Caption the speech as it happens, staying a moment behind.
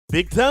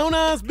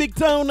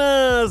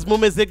BigTowners,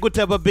 mumeze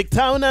gute aba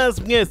BigTowners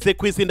mwese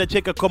kwisi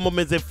ndacheka ko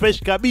mumeze fresh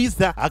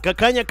kabisa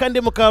akakanya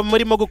kandi mukaba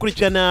murimo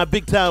gukurikirana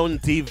BigTown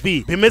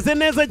TV. Bimeze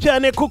neza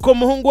cyane kuko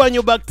muhungu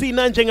wanyu Bakti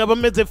nanje nkaba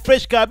meze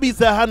fresh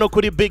kabisa hano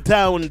kuri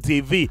BigTown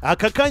TV.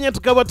 Akakanya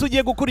tukaba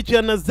tugiye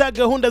gukurikirana za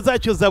gahunda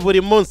zacu za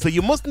buri munsi.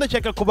 Uyu munsi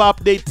ndacheka kuba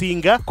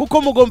updatinga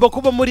kuko mugomba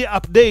kuba muri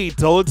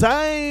update all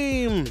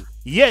time.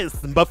 Yes,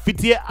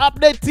 mbafitiye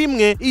update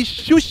imwe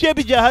ishushe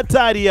bijya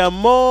hatari ya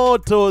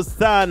moto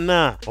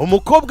sana.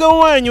 Umukobwa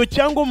wanyu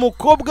cyangwa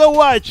umukobwa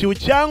wacu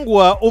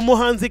cyangwa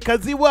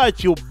umuhanzikazi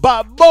wacu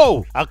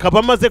BABO akaba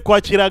amaze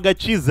kwakira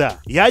agakiza.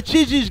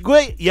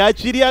 Yakijijwe,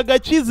 yakiriye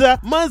agakiza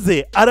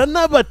maze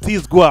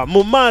aranabatizwa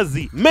mu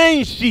mazi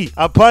menshi.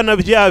 Apana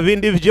bya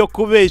bindi byo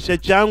kubesha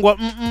cyangwa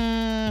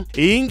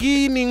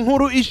Ingi ni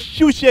inkuru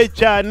ishushe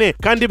cyane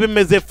kandi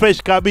bimeze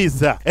fresh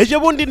kabisa. Ejo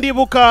bundi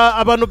ndibuka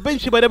abantu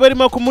benshi bari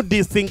barimo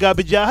kumudisinga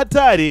bijya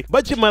hatari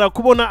bakimara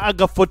kubona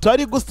agafoto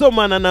ari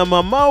gusomana na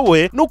mama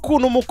we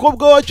n'ukuntu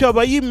umukobwa wacu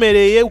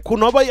abayimereye,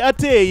 ukuntu aba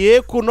ateye,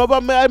 ukuntu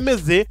aba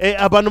ameze.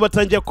 Abantu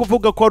batangiye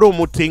kuvuga ko ari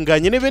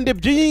umutinganye n'ibindi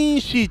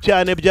byinshi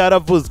cyane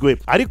byaravuzwe.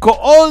 Ariko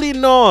all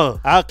in all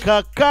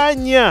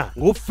akakanya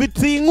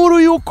ufite inkuru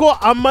yuko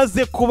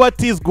amaze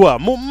kubatizwa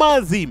mu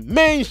mazi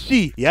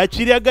menshi,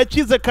 yakiriye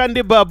agakiza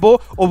kandi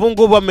BABO ubu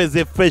ngubu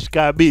ameze fresh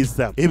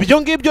kabisa.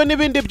 Ibyo ngibyo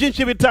n'ibindi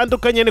byinshi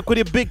bitandukanye ni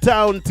kuri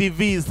BigTown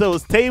TV, so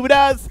stay with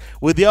us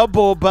with your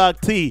boy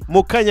Bakti.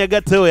 Mukanya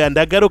gatoya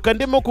ndagaruka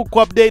ndimo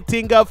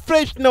kukuupdatinga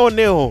fresh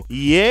noneho.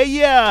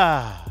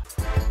 Yeah.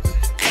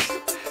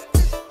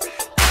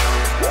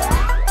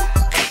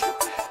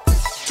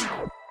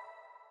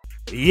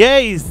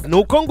 Yes,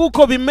 nuko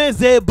nguko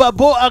bimeze.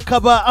 BABO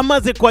akaba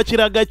amaze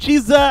kwakira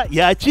agakiza,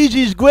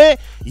 yakijijwe,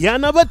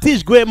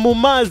 yanabatijwe mu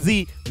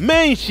mazi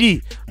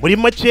menshi. Muri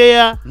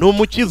makeya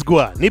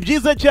n'umukizwa. Ni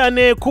byiza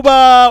cyane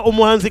kuba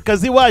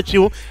umuhanzikazi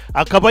wacu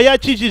akaba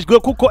yakijijwe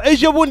kuko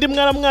ejo bundi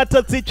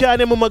mwaramwatatse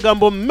cyane mu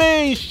magambo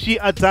menshi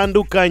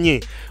atandukanye.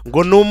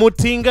 Ngo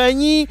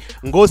n'umutinganyi,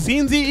 ngo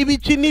sinzi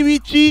ibiki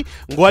n'ibiki,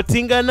 ngo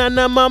atingana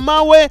na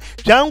mama we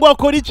cyangwa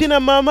akora iki na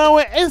mama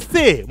we.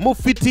 Ese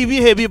mufite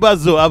ibihe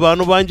bibazo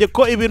abantu banje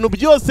ko ibintu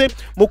byose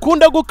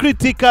mukunda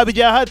gukritika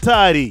bya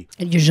hatari?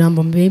 Iryo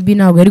jambo baby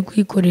ntabwo ari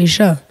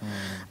kwikoresha,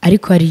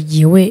 ariko hari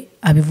igihe we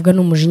abivuga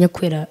n'umujinya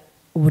kwera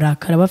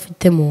uburakara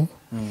bafitemo.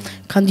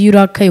 Kandi iyo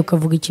urakaye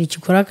ukavuga ikintu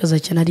kikorakaza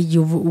cyane ari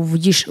igihe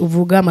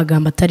uvuga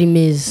amagambo atari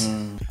meza.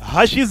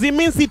 Hashize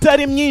iminsi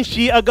itari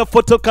myinshi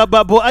agafoto ka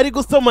BABO ari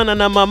gusomana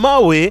na mama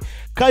we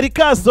kari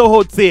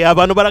kasohotse.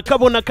 Abantu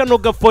barakabona kano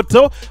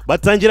gafoto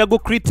batangira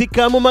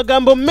gukritika mu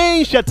magambo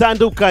menshi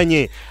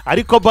atandukanye,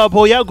 ariko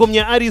BABO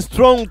yagumye ari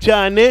strong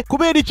cyane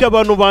kubera icyo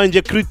abantu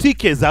banje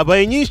kritike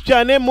zabaye nyinshi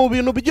cyane mu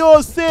bintu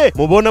byose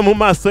mubona mu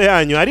maso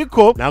yanyu.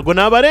 Ariko ntago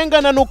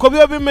nabarengana nuko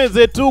biba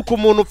bimeze tu ku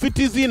muntu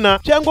ufite izina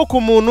cyangwa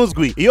ku muntu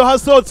uzwi. Iyo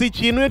hasohotse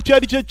ikintu icyo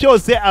ari cyo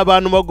cyose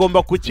abantu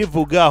bagomba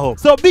kukivugaho.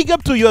 So big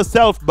up to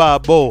yourself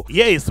BABO.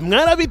 Yes,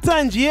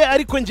 mwarabitangiye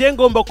ariko ngiye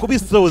ngomba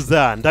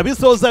kubisoza.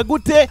 Ndabisoza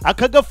gute?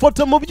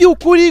 Akagafoto mu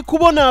by'ukuri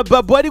kubona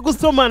BABO ari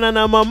gusomana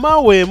na mama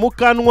we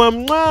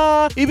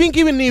mukanwa ibi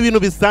ngibi ni ibintu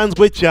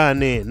bisanzwe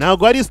cyane.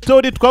 Ntago ari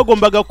story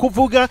twagombaga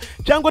kuvuga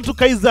cyangwa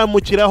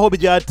tukayizamukiraho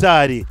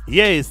byatari.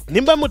 Yes,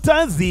 nimba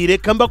mutazi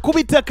reka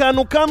mbakubita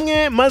akantu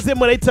kamwe maze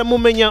murahita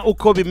mumenya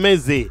uko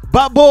bimeze.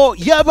 BABO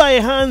yabaye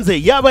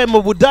hanze, yabaye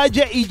mu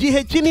Budage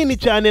igihe kinini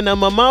cyane na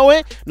mama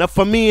we na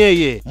famiye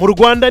ye. Mu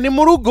Rwanda ni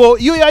mu rugo,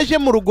 iyo yaje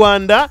mu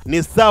Rwanda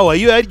ni sawa,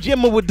 iyo yaje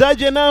mu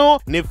Budage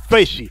naho ni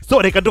fresh. So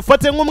reka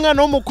dufate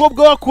nk'umwana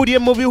w'umukobwa wakuriye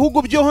mu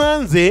bihugu byo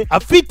hanze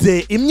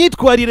afite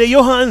imyitwarire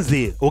yo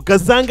hanze,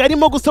 ugasanga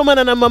arimo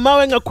gusomana na mama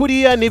we nka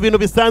kuriya ni ibintu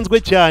bisanzwe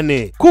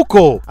cyane.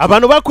 Kuko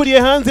abantu bakuriye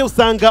hanze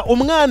usanga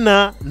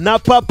umwana na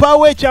papa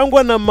we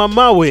cyangwa na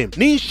mama we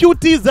ni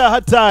inshuti za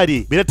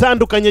hatari.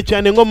 Biratandukanye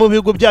cyane nko mu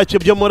bihugu byacu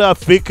byo muri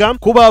Afrika,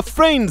 kuba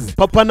friends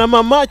papa na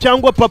mama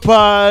cyangwa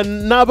papa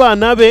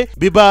n'abana be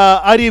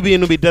biba ari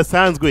ibintu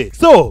bidasanzwe.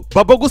 So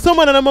BABO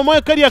gusomana na mama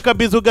we kariya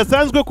kabizu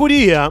gasanzwe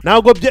kuriya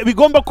ntabwo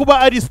bigomba kuba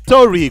ari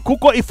story,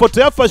 kuko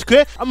ifoto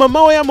yafashwe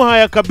mama we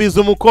yamuhaye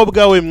akabizu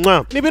umukobwa we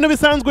ni ibintu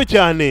bisanzwe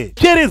cyane.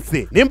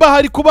 Keretse nimba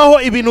hari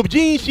kubaho ibintu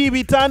byinshi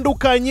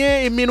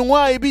bitandukanye,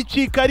 iminwa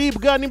ibiki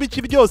karibwa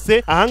n'ibiki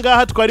byose,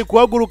 ahangaha twari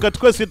kuhaguruka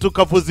twese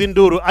tukavuza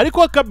induru.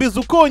 Ariko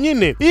akabizu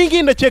konyine iyi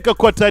ngiyi ndakeka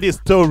ko atari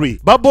story.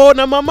 BABO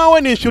na mama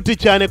we ni inshuti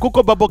cyane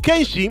kuko BABO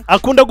kenshi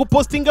akunda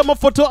gupostinga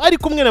amafoto ari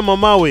kumwe na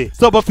mama we.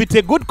 So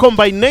bafite good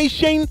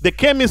combination, the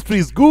chemistry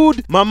is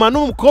good. Mama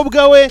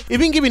n'umukobwa we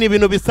ibi ngibi ni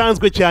ibintu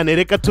bisanzwe cyane.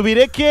 Reka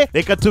tubireke,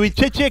 reka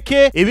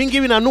tubiceceke. Ibi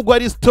ngibi ntanubwo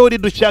ari story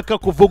dushaka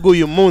kuvuga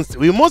uyu munsi.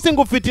 Uyu munsi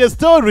ngufitiye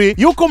story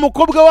yuko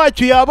umukobwa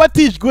wacu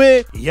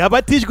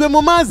yabatijwe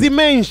mu mazi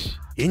menshi.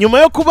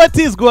 Inyuma yo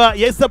kubatizwa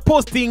yahise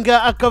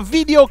postinga aka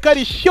video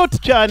kari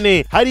short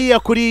cyane hariya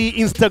kuri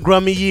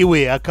Instagram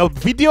yiwe. Aka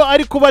video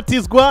ari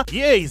kubatizwa,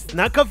 yes,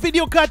 naka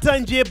video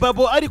katangiye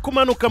Babo ari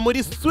kumanuka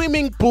muri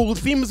swimming pool,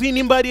 simzi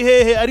nimba ari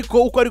hehe,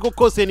 ariko uko ariko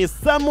kose ni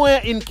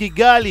somewhere in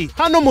Kigali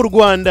hano mu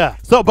Rwanda.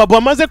 So Babo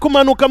amaze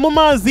kumanuka mu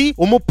mazi,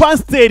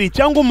 umupasteri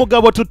cyangwa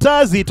umugabo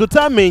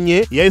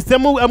tutamenye yahise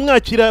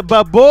amwakira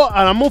Babo,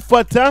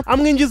 aramufata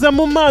amwinjiza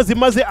mu mazi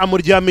maze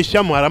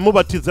amuryamishamo,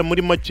 aramubatiza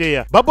muri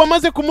makeya. Babo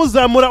amaze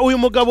kumuzamura, uyu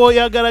mugabo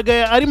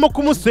yagaragaye arimo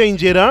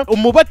kumusengera.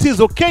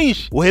 Umubatizo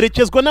kenshi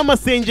uherekezwa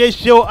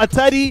n'amasengesho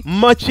atari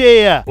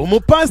makeya.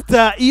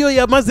 Umupasta iyo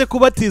yamaze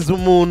kubatiza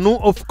umuntu,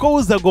 of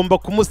course agomba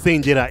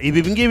kumusengera.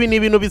 Ibi ngibi ni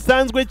ibintu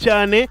bisanzwe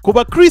cyane ku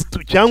bakristo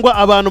cyangwa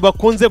abantu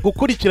bakunze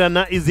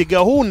gukurikirana izi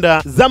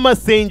gahunda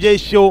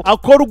z'amasengesho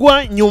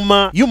akorwa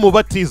nyuma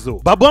y'umubatizo.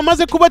 Babo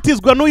amaze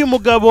kubatizwa n'uyu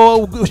mugabo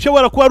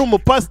ushobora kuba ari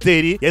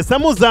umupasteri, yahise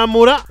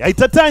amuzamura,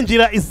 yahita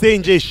atangira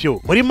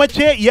isengesho. Muri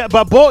make ya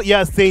Babo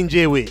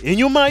yasengewe.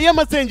 Inyuma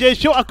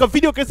y'amasengesho aka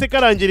video kese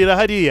karangirira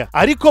hariya,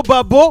 ariko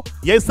Babo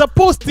yahise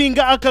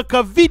postinga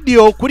aka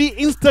video kuri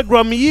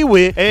Instagram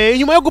yiwe.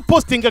 Inyuma yo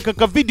gupostinga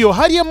aka video,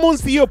 hariya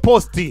munsi y'iyo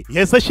posti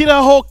yahise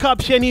ashyiraho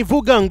caption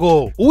ivuga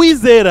ngo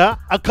uwizera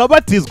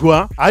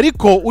akabatizwa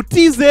ariko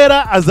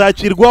utizera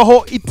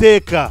azacirwaho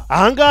iteka.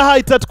 Ahangaha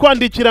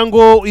itatwandikira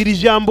ngo iri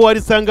jambo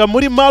arisanga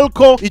muri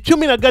Marko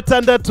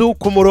 16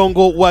 ku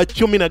murongo wa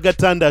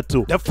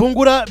 16.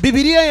 Ndafungura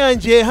Bibiliya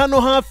yanjye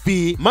hano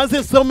hafi maze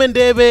nsome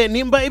ndebe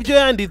nimba ibyo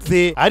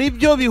yanditse ari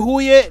byo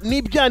bihuye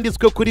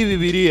n'ibyanditswe kuri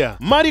Bibiliya.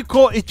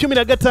 Marko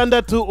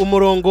 16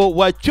 umurongo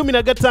wa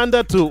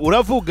 16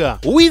 uravuga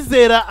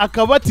uwizera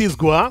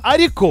akabatizwa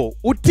ariko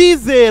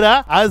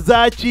utizera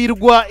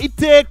azacirwa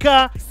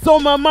iteka.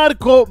 Soma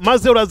Marko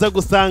maze uraza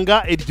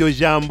gusanga iryo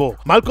jambo.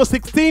 Marko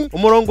 16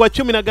 umurongo wa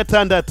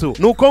 16.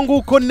 Nuko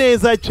nguko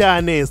neza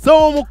cyane.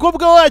 So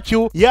umukobwa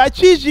wacu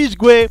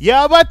yakijijwe,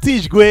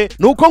 yabatijwe,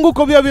 nuko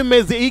nguko biba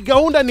bimeze. Iyi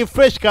gahunda ni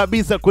fresh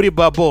kabisa kuri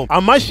Babo.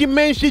 Amashi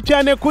menshi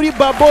cyane kuri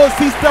Babo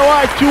sister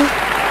wacu.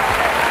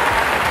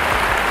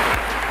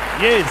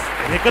 Yes,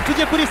 reka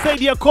tujye kuri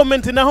side ya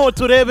comment naho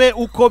turebe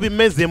uko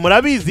bimeze.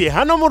 Murabizi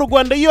hano mu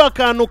Rwanda iyo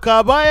akantu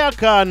kabaye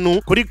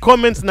akantu kuri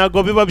comments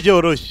nago biba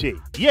byoroshye.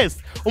 Yes,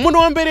 umuntu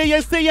wa mbere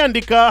yese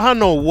yandika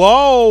hano,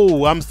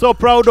 wow, I'm so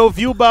proud of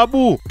you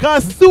Babu.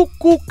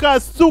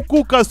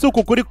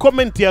 Kasuku kuri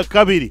comment ya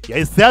kabiri.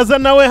 Yese aza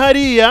nawe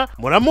hariya,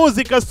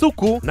 muramuzi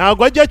Kasuku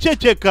ntago ajya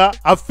ceceka,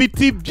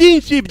 afite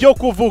byinshi byo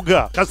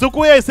kuvuga.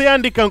 Kasuku yese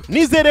yandika,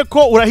 nizere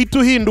ko urahita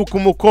uhinduka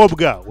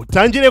umukobwa,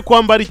 utangire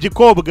kwambara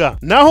igikobwa,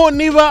 naho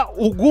niba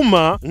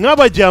uguma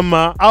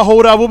nk'abajyama aho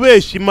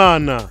urabubesha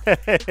Imana.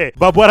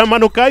 Babo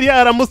aramanuka hariya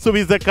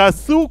aramusubiza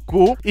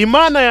Kasuku,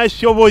 Imana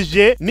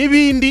yashoboje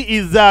Nibindi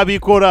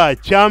izabikora,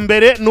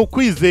 cyambere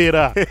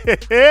nukwizera.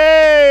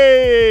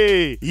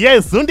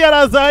 Yes, undi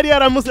araza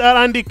hariya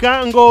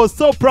arandika ngo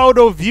so proud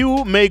of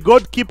you, may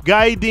God keep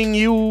guiding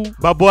you.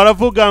 Babo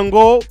aravuga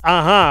ngo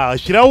aha,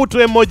 shiraho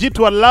utu emoji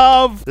twa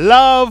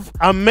love,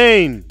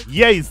 amen.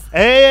 Yes,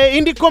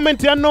 indi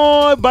comment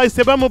hano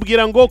bahise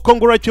bamubwira ngo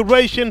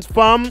congratulations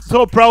fam,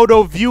 so proud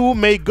of you,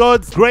 may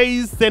God's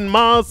grace and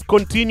mercy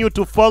continue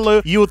to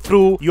follow you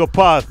through your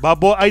path.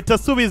 Babo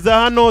aitasubiza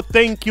hano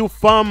thank you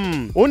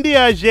fam. Undi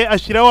yaje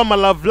ashiraho ama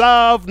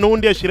love,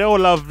 n'undi ashiraho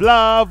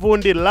love,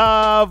 undi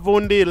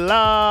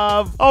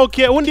love.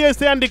 Okay, undi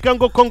yese yandika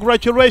ngo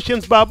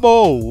congratulations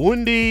Babo.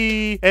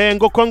 Undi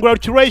ngo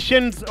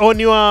congratulations on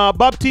your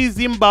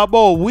baptism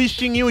Babo,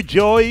 wishing you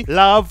joy,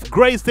 love,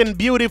 grace and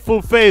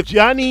beautiful faith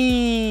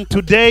journey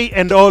today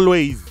and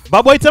always.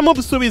 Babo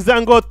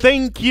itamusubiza ngo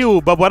thank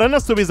you. Babo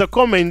aranasubiza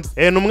comments,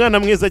 numwana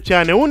mwiza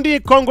cyane. Undi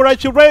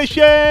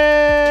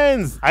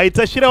congratulations,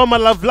 aitashiraho ama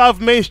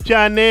love menshi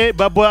cyane.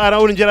 Babo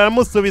araongera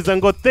aramusubiza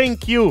ngo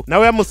thank you,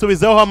 nawe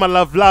yamusubizaho ama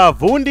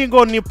love. Undi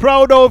ngo ni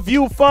proud of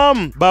you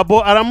fam.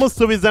 Babo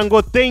aramusubiza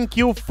ngo thank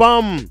you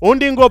fam.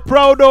 Undi ngo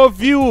proud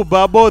of you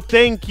Babo,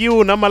 thank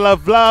you, na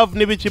love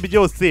n'ibici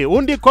byose.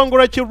 Undi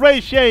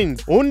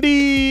congratulations.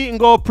 Undi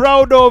ngo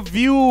proud of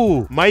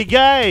you my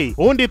guy.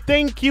 Undi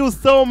thank you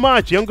so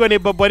much. Ni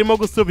Babo arimo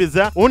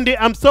gusubiza. Undi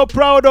I'm so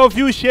proud of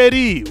you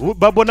Sheri.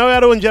 Babo nawe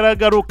yarongera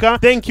agaruka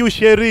thank you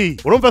Sheri.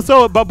 Urumva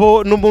so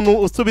Babo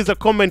n'umuntu usubiza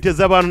comment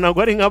z'abantu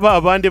ntabwo ari nk'aba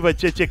abandi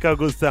baceceka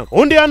gusa.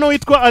 Undi hano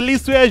witwa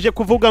Alice yaje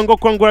kuvuga ngo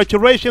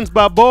congratulations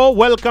Babo,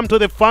 welcome to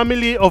the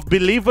family of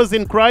believers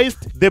in Christ,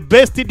 the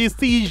best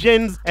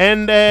decisions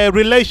and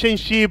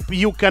relationship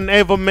you can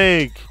ever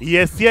make.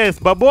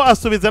 Yes, Babo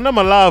asubiza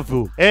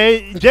n'amalavu.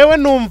 Njewe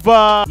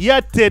numva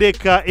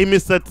yatereka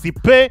imisatsi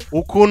pe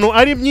ukuntu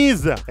ari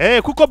myiza.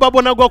 Kuko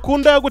Babo nagwa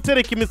akunda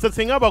gutereka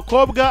imisatsi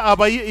nk'abakobwa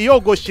aba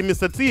yogosha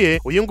imisatsi ye.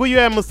 Uyu nguyu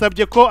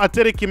yamusabye ko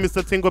atereka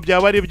imisatsi ngo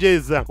byaba ari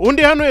byiza.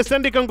 Undi hano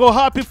yasandika ngo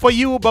happy for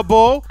you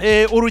Babo,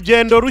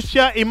 urugendo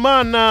rushya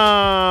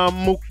Imana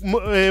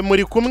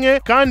muri kumwe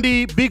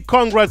kandi big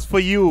congrats for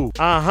you.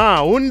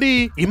 Aha,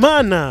 undi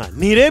Imana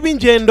nireba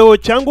ingendo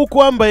cyangwa uko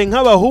wambaye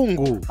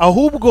nk'abahungu,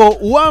 ahubwo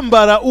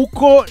uwambara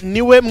uko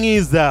niwe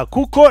mwiza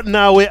kuko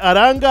nawe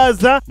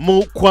arangaza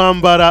mu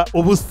kwambara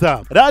ubusa.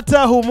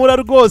 Rata humura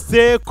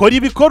rwose, kora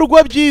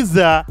ibikorwa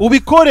byiza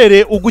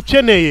ubikorere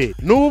ugukeneye,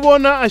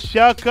 nubona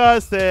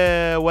ashaka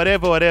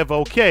whatever.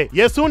 Okay,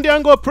 yes. Undi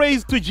ngo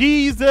praise to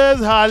Jesus,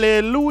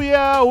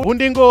 hallelujah.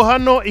 Undi ngo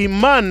hano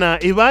Imana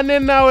ibane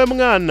nawe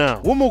mwana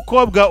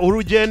w'umukobwa,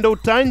 urugendo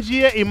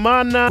utangiye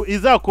Imana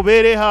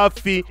izakubere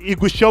hafi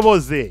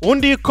igushoboze.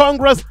 Undi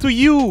congrats to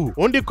you.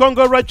 Undi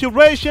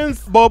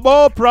congratulations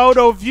Bobo, proud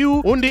of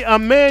you. Undi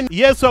amen,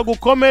 Yesu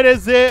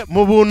agukomereze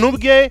mu buntu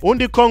bwe.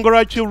 Undi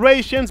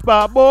congratulations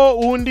Babo.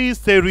 Undi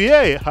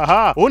serie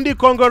haha. Undi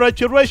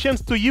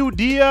congratulations to you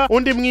dear.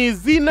 Undi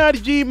mwizina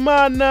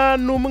ry'Imana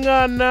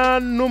n'umwana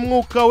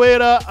n'umwuka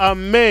wera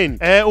amen.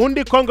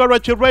 Undi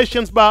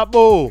congratulations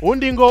Babo.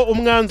 Undi ngo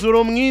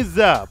umwanzuro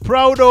mwiza,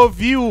 proud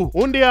of you.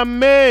 Undi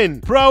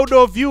amen, proud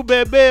of you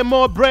baby,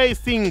 more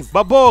blessings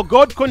Babo,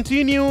 God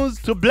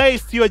continues to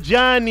bless your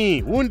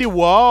journey. Undi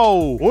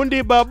wow.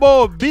 Undi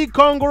Babo, big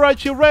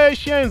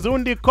congratulations.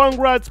 Undi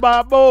congrats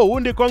Babo.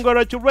 Undi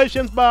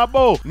congratulations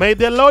Babo, may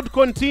the Lord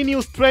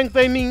continue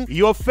strengthening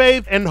your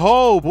faith and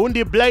hope.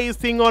 Undi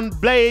blessing on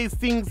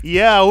blessings.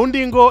 Yeah,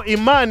 undi ngo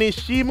Imana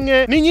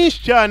ishimwe ni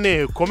nyinshi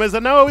cyane. Komeza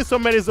nawe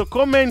wisomera izo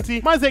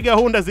komenti maze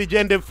gahunda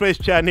zigende fresh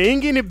cyane.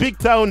 Ingi ni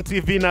BigTown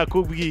TV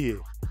nakubwiye.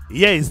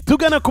 Yes,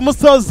 tugana ku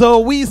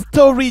musozo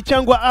w'story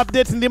cyangwa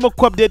update ndimo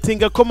ku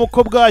updatinga ko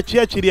mukobwa wacu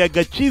yakiriye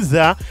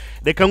agakiza.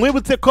 Reka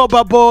nkwibutse ko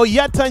Babo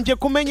yatangiye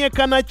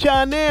kumenyekana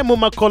cyane mu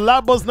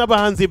makolabos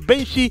n'abahanzi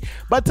benshi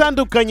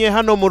batandukanye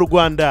hano mu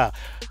Rwanda.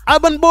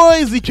 Urban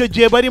Boys icyo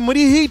gihe bari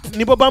muri hit,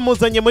 nibo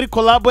bamuzanye muri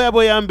collabo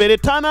yabo ya mbere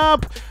Turn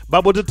Up.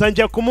 Babo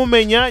dutangiye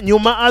kumumenya,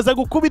 nyuma aza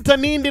gukubita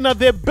n'indi na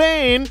The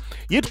Ben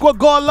yitwa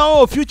Go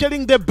Low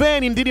featuring The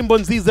Ben, indirimbo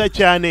nziza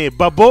cyane.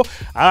 Babo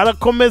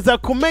arakomeza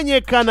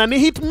kumenyekana, ni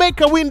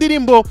hitmaker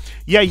w'indirimbo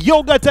ya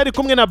Yoga ari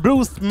kumwe na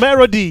Bruce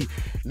Melody.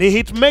 Ni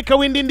hitmaker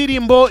w'indi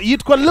ndirimbo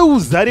yitwa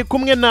Lose ari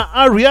kumwe na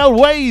Ariel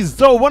Ways.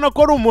 So ubona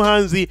ko ari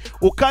umuhanzi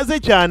ukaze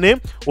cyane.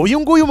 Uyu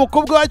nguyu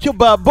umukobwa wacu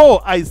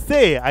Babo,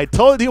 I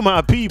told you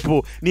my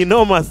people, ni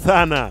noma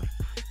sana.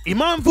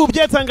 Impamvu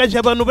byatangaje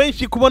abantu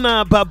benshi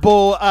kubona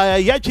Babo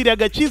yakiriye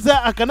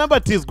agakiza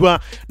akanabatizwa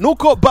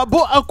nuko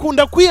Babo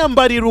akunda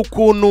kwiyambarira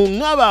ukuntu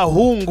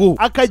nk'abahungu,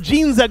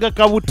 akajinza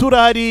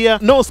agakabutura hariya,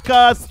 no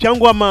skirts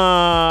cyangwa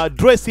ama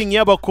dressing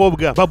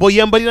y'abakobwa. Babo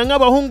yambarira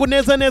nk'abahungu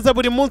neza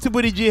buri munsi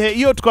buri gihe.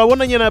 Iyo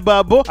twabonanye na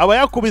Babo aba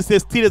yakubise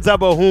style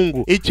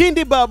z'abahungu.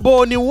 Ikindi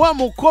Babo ni wa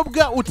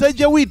mukobwa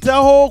utajya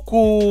witaho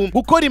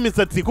gukora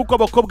imisatsi, kuko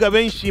abakobwa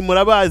benshi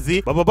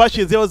murabazi baba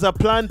bashizeho za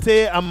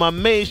plante, ama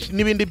mesh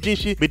n'ibindi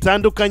byinshi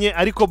bitandukanye,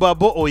 ariko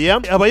Babo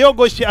oya,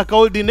 abayogoshe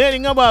akaordinary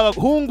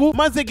nk'abahungu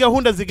maze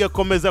gahunda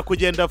zigakomeza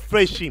kugenda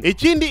fresh.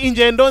 Ikindi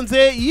ingendo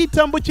nze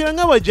yitambukira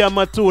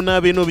nk'abajamatu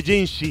na bintu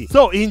byinshi.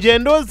 So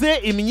ingendo ze,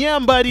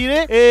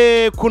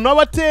 imyambarire, kuno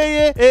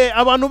bateye,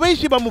 abantu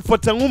benshi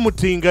bamufata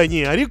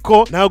nk'umutinganyi,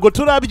 ariko ntago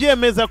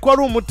turabyemeza ko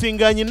ari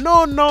umutinganyi.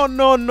 No.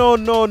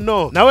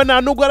 Nawe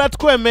nta nubwo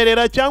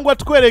aratwemerera cyangwa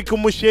twereka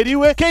umusheri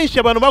we. Kenshi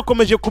abantu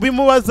bakomeje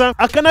kubimubaza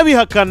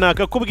akanabihakana,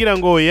 akakubwira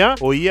ngo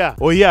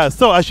oya.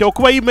 So ashobora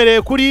kuba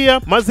yimereye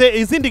kuriya maze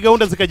izindi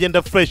gahunda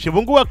zikagenda fresh.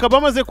 Ubungu akaba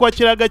amaze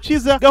kwakira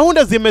agakiza,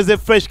 gahunda zimeze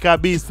fresh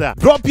kabisa.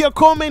 Drop your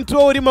comment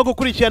wowe urimo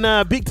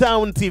gukurikirana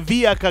BigTown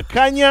TV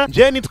akakanya.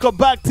 Jenny tko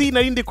back T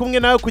narindi kumwe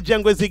nawe kugira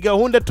ngo izi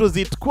gahunda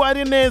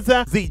tuzitware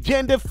neza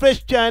zigende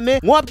fresh cyane.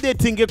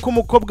 Updating ku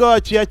mukobwa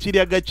wacu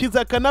yakiriye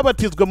agakiza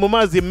akanabatizwa mu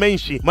mazi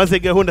menshi maze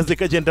gahunda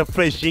zikagenda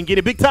fresh.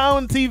 Ingiri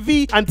BigTown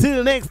TV,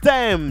 until next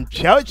time,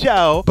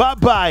 ciao, bye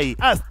bye,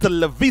 hasta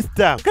la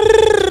vista.